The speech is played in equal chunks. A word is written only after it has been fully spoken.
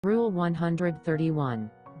Rule 131.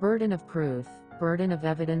 Burden of proof, burden of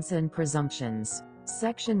evidence and presumptions.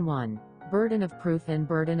 Section 1. Burden of proof and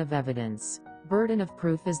burden of evidence. Burden of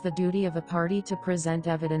proof is the duty of a party to present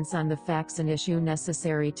evidence on the facts and issue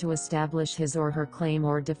necessary to establish his or her claim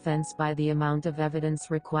or defense by the amount of evidence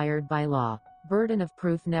required by law. Burden of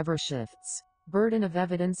proof never shifts. Burden of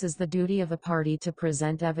evidence is the duty of a party to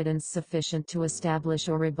present evidence sufficient to establish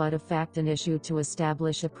or rebut a fact and issue to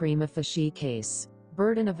establish a prima facie case.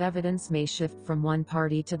 Burden of evidence may shift from one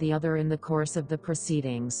party to the other in the course of the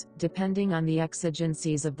proceedings, depending on the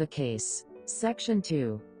exigencies of the case. Section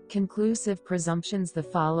 2. Conclusive presumptions. The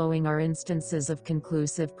following are instances of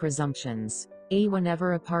conclusive presumptions. A.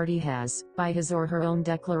 Whenever a party has, by his or her own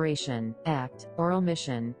declaration, act, or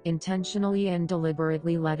omission, intentionally and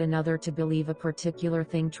deliberately led another to believe a particular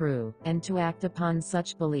thing true, and to act upon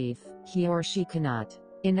such belief, he or she cannot,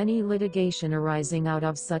 in any litigation arising out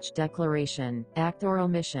of such declaration, act or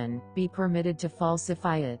omission, be permitted to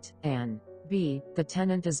falsify it, and b. The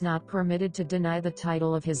tenant is not permitted to deny the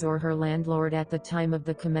title of his or her landlord at the time of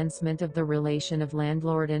the commencement of the relation of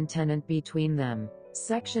landlord and tenant between them.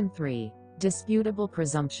 Section 3. Disputable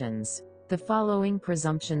presumptions. The following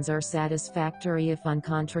presumptions are satisfactory if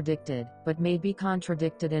uncontradicted, but may be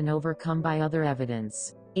contradicted and overcome by other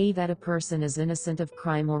evidence. A. That a person is innocent of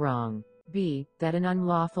crime or wrong. B. That an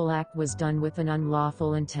unlawful act was done with an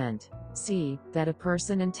unlawful intent. C. That a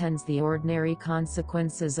person intends the ordinary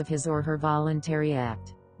consequences of his or her voluntary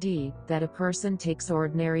act. D. That a person takes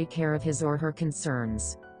ordinary care of his or her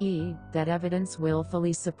concerns. E. That evidence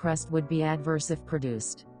willfully suppressed would be adverse if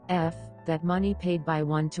produced. F. That money paid by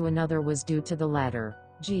one to another was due to the latter.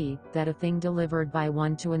 G. That a thing delivered by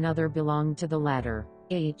one to another belonged to the latter.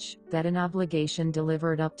 H. That an obligation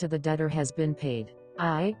delivered up to the debtor has been paid.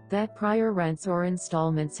 I. That prior rents or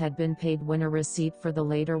installments had been paid when a receipt for the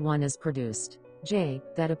later one is produced. J.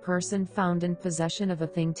 That a person found in possession of a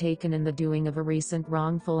thing taken in the doing of a recent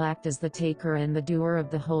wrongful act is the taker and the doer of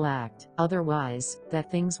the whole act. Otherwise, that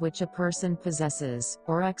things which a person possesses,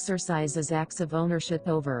 or exercises acts of ownership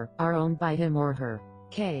over, are owned by him or her.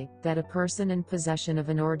 K. That a person in possession of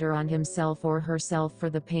an order on himself or herself for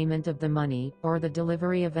the payment of the money, or the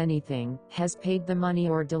delivery of anything, has paid the money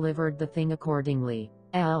or delivered the thing accordingly.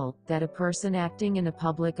 L. That a person acting in a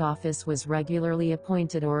public office was regularly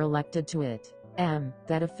appointed or elected to it. M.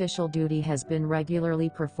 That official duty has been regularly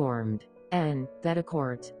performed. N. That a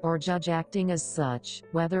court, or judge acting as such,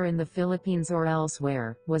 whether in the Philippines or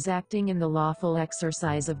elsewhere, was acting in the lawful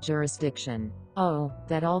exercise of jurisdiction. O.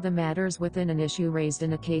 That all the matters within an issue raised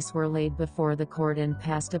in a case were laid before the court and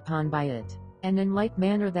passed upon by it. And in like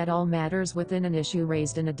manner that all matters within an issue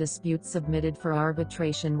raised in a dispute submitted for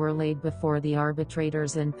arbitration were laid before the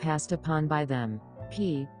arbitrators and passed upon by them.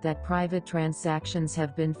 P. That private transactions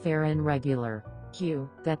have been fair and regular. Q.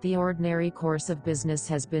 That the ordinary course of business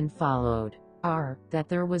has been followed. R. That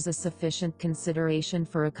there was a sufficient consideration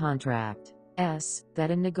for a contract. S.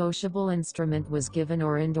 That a negotiable instrument was given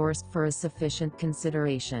or endorsed for a sufficient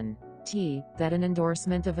consideration. T. That an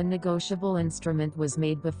endorsement of a negotiable instrument was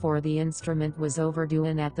made before the instrument was overdue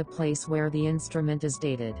and at the place where the instrument is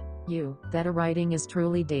dated. U. That a writing is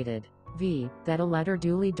truly dated. V. That a letter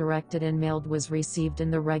duly directed and mailed was received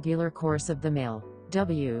in the regular course of the mail.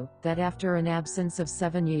 W. That after an absence of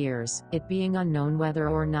 7 years, it being unknown whether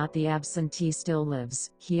or not the absentee still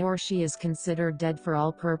lives, he or she is considered dead for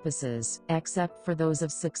all purposes, except for those of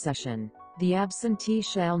succession. The absentee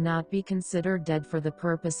shall not be considered dead for the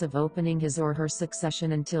purpose of opening his or her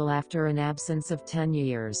succession until after an absence of 10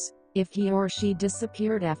 years. If he or she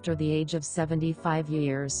disappeared after the age of 75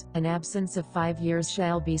 years, an absence of 5 years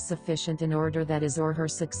shall be sufficient in order that his or her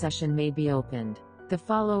succession may be opened. The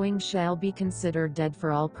following shall be considered dead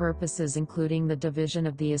for all purposes including the division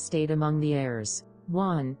of the estate among the heirs.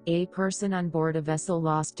 1. A person on board a vessel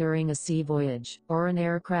lost during a sea voyage, or an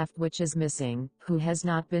aircraft which is missing, who has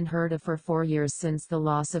not been heard of for 4 years since the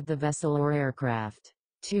loss of the vessel or aircraft.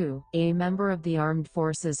 2. A member of the armed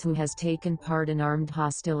forces who has taken part in armed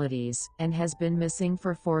hostilities, and has been missing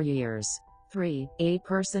for 4 years. 3. A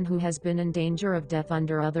person who has been in danger of death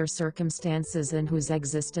under other circumstances and whose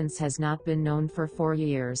existence has not been known for 4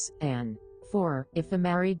 years, and 4. If a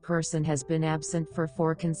married person has been absent for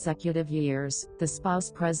 4 consecutive years, the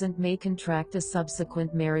spouse present may contract a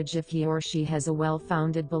subsequent marriage if he or she has a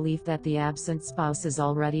well-founded belief that the absent spouse is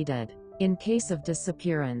already dead. In case of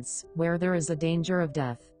disappearance, where there is a danger of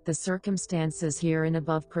death, the circumstances herein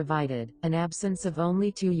above provided, an absence of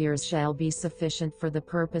only 2 years shall be sufficient for the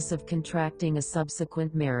purpose of contracting a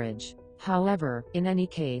subsequent marriage. However, in any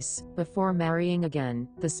case, before marrying again,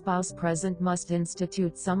 the spouse present must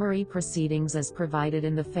institute summary proceedings as provided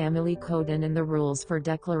in the Family Code and in the rules for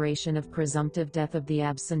declaration of presumptive death of the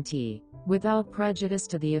absentee, without prejudice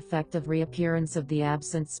to the effect of reappearance of the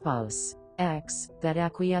absent spouse. X. That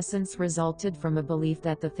acquiescence resulted from a belief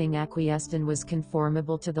that the thing acquiesced in was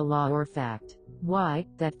conformable to the law or fact. Y.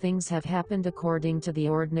 That things have happened according to the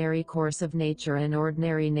ordinary course of nature and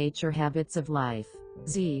ordinary nature habits of life.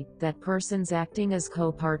 Z. That persons acting as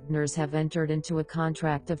co-partners have entered into a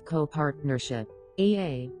contract of co-partnership.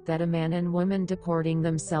 A. That a man and woman deporting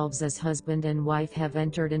themselves as husband and wife have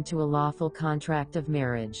entered into a lawful contract of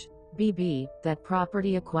marriage. B. That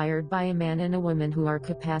property acquired by a man and a woman who are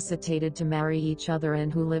capacitated to marry each other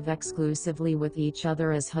and who live exclusively with each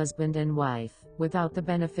other as husband and wife, without the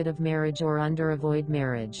benefit of marriage or under a void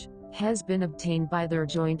marriage, has been obtained by their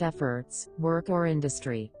joint efforts, work or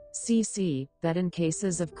industry. C. That in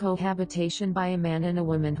cases of cohabitation by a man and a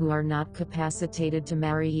woman who are not capacitated to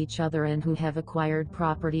marry each other and who have acquired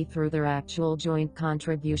property through their actual joint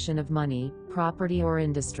contribution of money, property or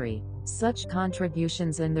industry, such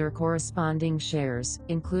contributions and their corresponding shares,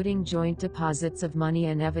 including joint deposits of money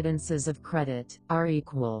and evidences of credit, are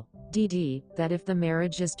equal. D. That if the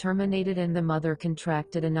marriage is terminated and the mother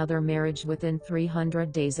contracted another marriage within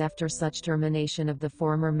 300 days after such termination of the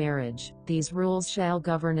former marriage, these rules shall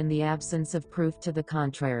govern in the absence of proof to the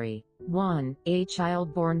contrary. 1. A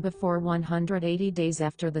child born before 180 days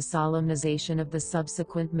after the solemnization of the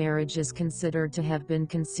subsequent marriage is considered to have been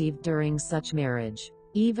conceived during such marriage,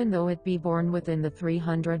 even though it be born within the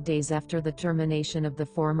 300 days after the termination of the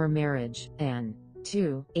former marriage, and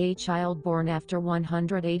 2. A child born after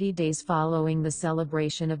 180 days following the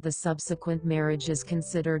celebration of the subsequent marriage is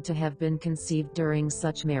considered to have been conceived during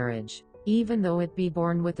such marriage, even though it be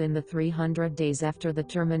born within the 300 days after the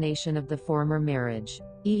termination of the former marriage.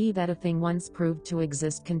 That a thing once proved to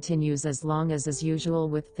exist continues as long as is usual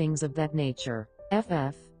with things of that nature.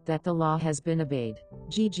 That the law has been obeyed.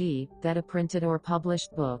 G. That a printed or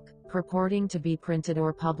published book, purporting to be printed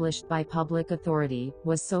or published by public authority,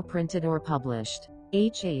 was so printed or published.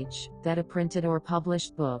 That a printed or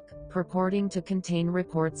published book, purporting to contain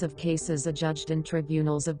reports of cases adjudged in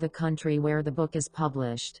tribunals of the country where the book is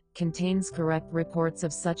published, contains correct reports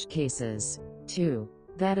of such cases. 2.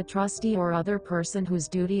 That a trustee or other person whose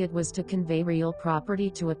duty it was to convey real property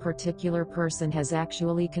to a particular person has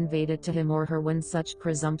actually conveyed it to him or her when such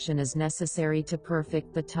presumption is necessary to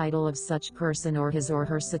perfect the title of such person or his or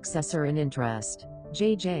her successor in interest.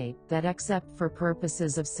 That except for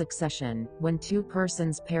purposes of succession, when two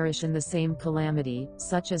persons perish in the same calamity,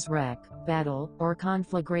 such as wreck, battle, or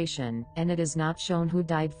conflagration, and it is not shown who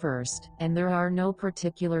died first, and there are no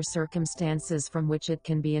particular circumstances from which it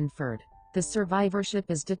can be inferred, the survivorship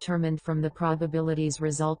is determined from the probabilities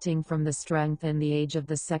resulting from the strength and the age of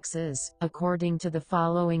the sexes, according to the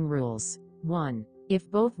following rules. 1. If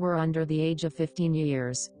both were under the age of 15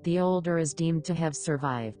 years, the older is deemed to have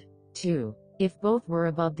survived. 2. If both were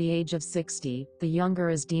above the age of 60, the younger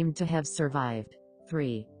is deemed to have survived.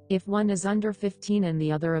 3. If one is under 15 and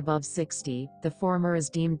the other above 60, the former is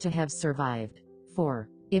deemed to have survived. 4.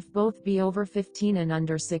 If both be over 15 and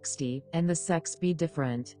under 60, and the sex be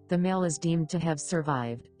different, the male is deemed to have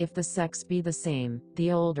survived, if the sex be the same,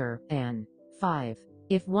 the older, and 5.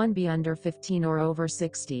 If one be under 15 or over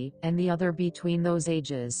 60, and the other between those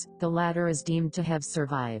ages, the latter is deemed to have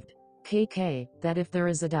survived. That if there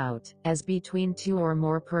is a doubt, as between two or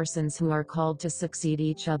more persons who are called to succeed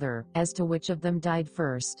each other, as to which of them died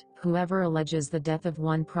first, whoever alleges the death of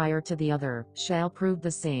one prior to the other, shall prove the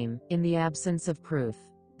same, in the absence of proof.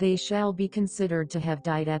 They shall be considered to have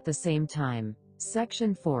died at the same time.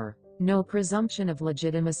 Section 4. No presumption of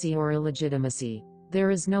legitimacy or illegitimacy. There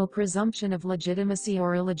is no presumption of legitimacy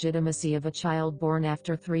or illegitimacy of a child born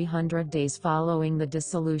after 300 days following the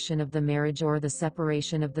dissolution of the marriage or the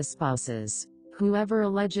separation of the spouses. Whoever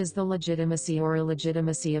alleges the legitimacy or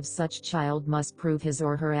illegitimacy of such child must prove his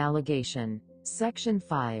or her allegation. Section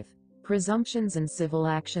 5. Presumptions in civil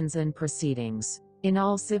actions and proceedings. In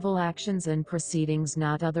all civil actions and proceedings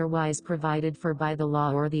not otherwise provided for by the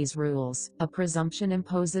law or these rules, a presumption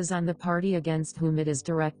imposes on the party against whom it is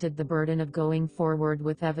directed the burden of going forward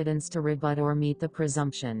with evidence to rebut or meet the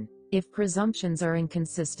presumption. If presumptions are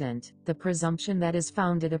inconsistent, the presumption that is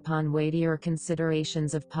founded upon weightier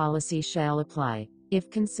considerations of policy shall apply.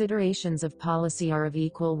 If considerations of policy are of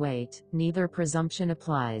equal weight, neither presumption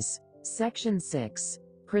applies. Section 6.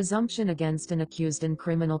 Presumption against an accused in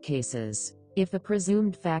criminal cases. If a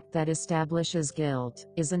presumed fact that establishes guilt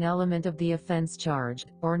is an element of the offense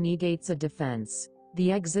charged, or negates a defense,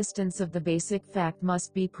 The existence of the basic fact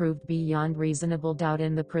must be proved beyond reasonable doubt,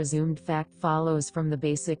 and the presumed fact follows from the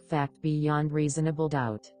basic fact beyond reasonable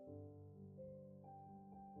doubt.